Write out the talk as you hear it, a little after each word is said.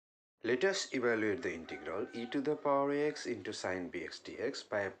Let us evaluate the integral e to the power ax into sine bx dx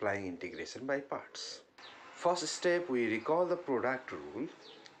by applying integration by parts. First step, we recall the product rule.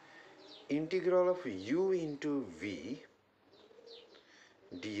 Integral of u into v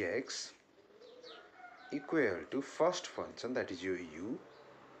dx equal to first function, that is your u,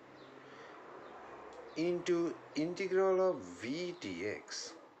 into integral of v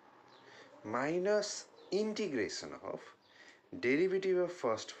dx minus integration of derivative of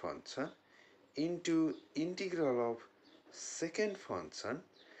first function into integral of second function,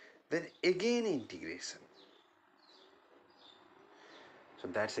 then again integration. So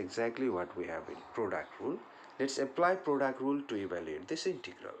that's exactly what we have in product rule. Let's apply product rule to evaluate this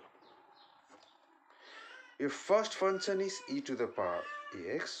integral. Your first function is e to the power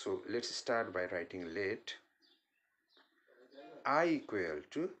ax, so let's start by writing let I equal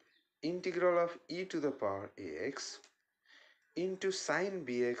to integral of e to the power ax into sine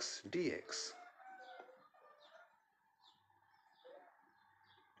bx dx.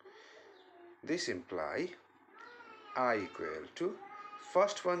 This implies I equal to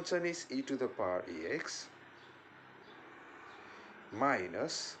first function is e to the power ax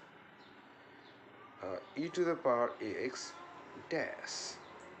minus e to the power ax dash.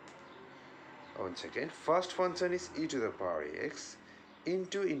 Once again, first function is e to the power ax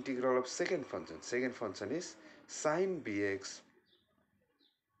into integral of second function. Second function is sine bx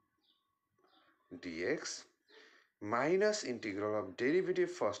dx minus integral of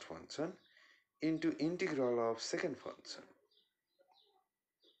derivative first function into integral of second function.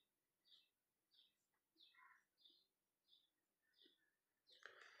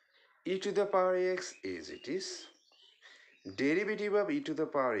 E to the power ax as it is. Derivative of e to the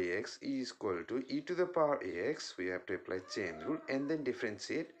power ax is equal to e to the power ax. We have to apply chain rule and then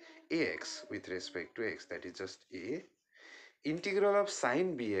differentiate ax with respect to x, that is just a. Integral of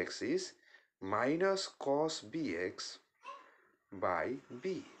sine bx is minus cos bx by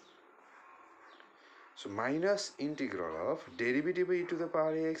b. So minus integral of derivative of e to the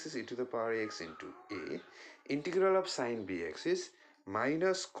power ax is e to the power ax into a. Integral of sine bx is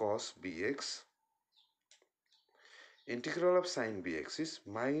minus cos bx. Integral of sine bx is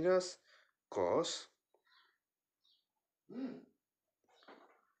minus cos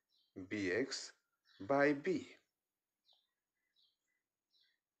bx by b.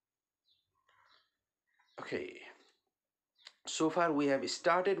 Okay, so far we have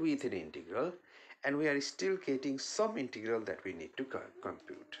started with an integral and we are still getting some integral that we need to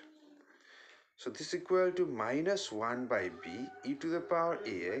compute. So this is equal to minus 1 by b e to the power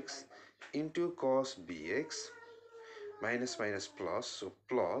ax into cos bx minus minus plus, so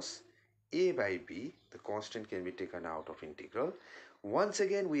plus a by b, the constant can be taken out of integral. Once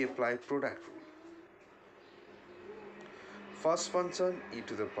again we apply product rule. First function e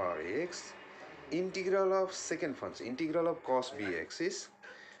to the power ax, integral of second function, integral of cos bx is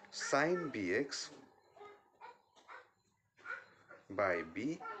sine bx by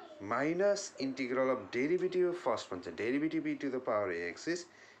b minus integral of derivative of first function, derivative e to the power ax is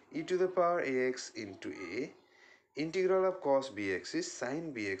e to the power ax into a. Integral of cos bx is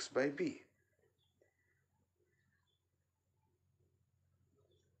sine bx by b.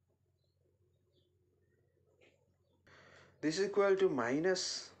 This is equal to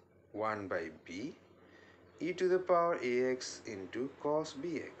minus 1 by b e to the power ax into cos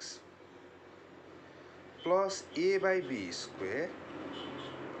bx plus a by b square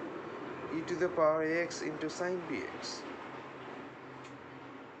e to the power ax into sine bx.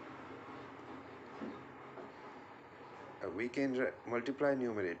 We can multiply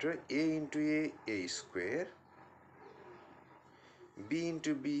numerator a into a square, b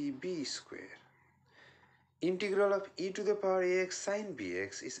into b square. Integral of e to the power ax sine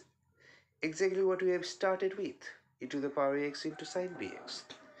bx is exactly what we have started with, e to the power ax into sine bx.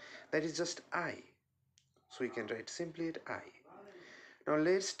 That is just I. So we can write simply at I. Now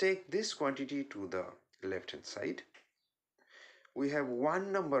let's take this quantity to the left hand side. We have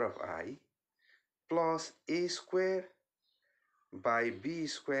one number of I plus a square by b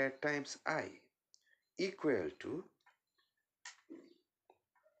square times I equal to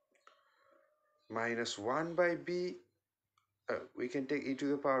minus 1 by b. We can take e to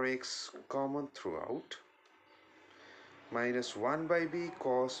the power x common throughout, minus 1 by b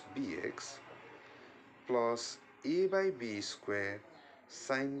cos bx plus a by b square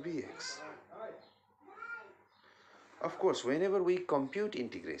sine bx. Of course, whenever we compute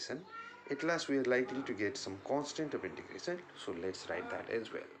integration, at last we are likely to get some constant of integration, so let's write that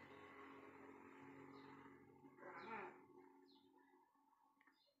as well.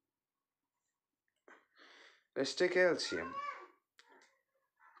 Let's take LCM.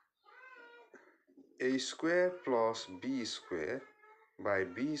 a square plus b square by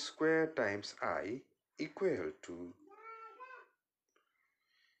b square times I equal to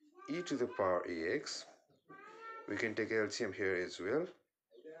e to the power ax. We can take LCM here as well,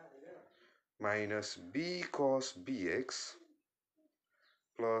 minus b cos bx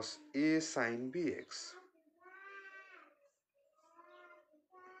plus a sin bx.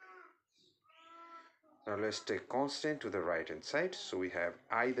 Now let's take constant to the right hand side. So we have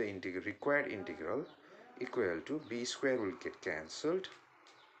I, the required integral, equal to b square will get cancelled.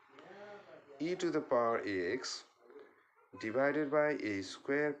 E to the power ax divided by a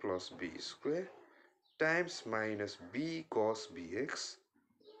square plus b square times minus b cos bx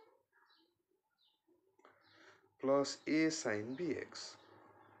plus a sin bx.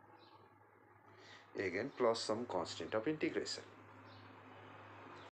 Again plus some constant of integration.